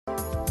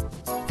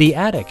The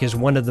attic is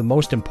one of the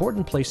most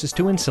important places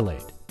to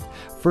insulate.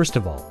 First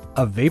of all,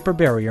 a vapor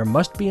barrier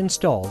must be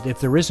installed if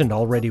there isn't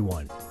already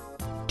one.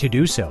 To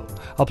do so,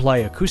 apply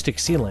acoustic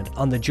sealant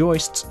on the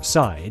joist's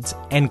sides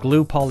and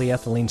glue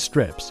polyethylene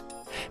strips.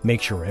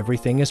 Make sure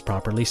everything is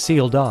properly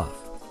sealed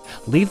off.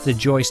 Leave the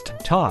joist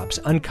tops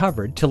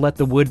uncovered to let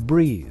the wood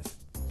breathe.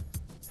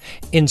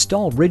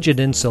 Install rigid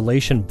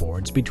insulation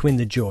boards between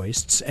the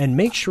joists and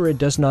make sure it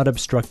does not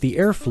obstruct the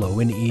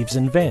airflow in eaves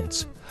and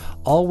vents.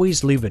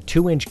 Always leave a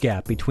 2-inch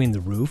gap between the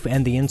roof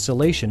and the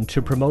insulation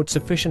to promote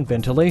sufficient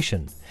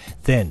ventilation.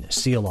 Then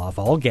seal off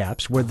all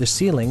gaps where the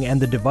ceiling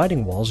and the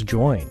dividing walls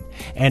join,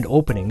 and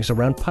openings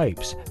around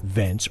pipes,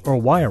 vents, or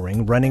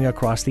wiring running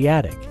across the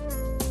attic.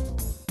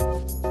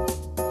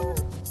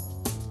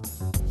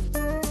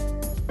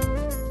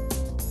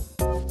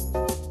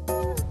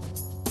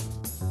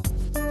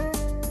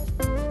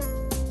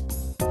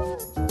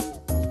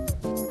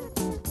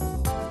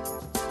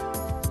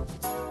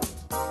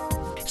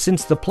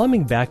 Since the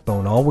plumbing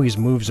backbone always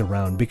moves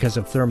around because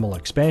of thermal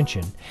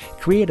expansion,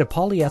 create a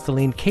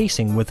polyethylene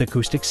casing with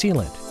acoustic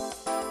sealant.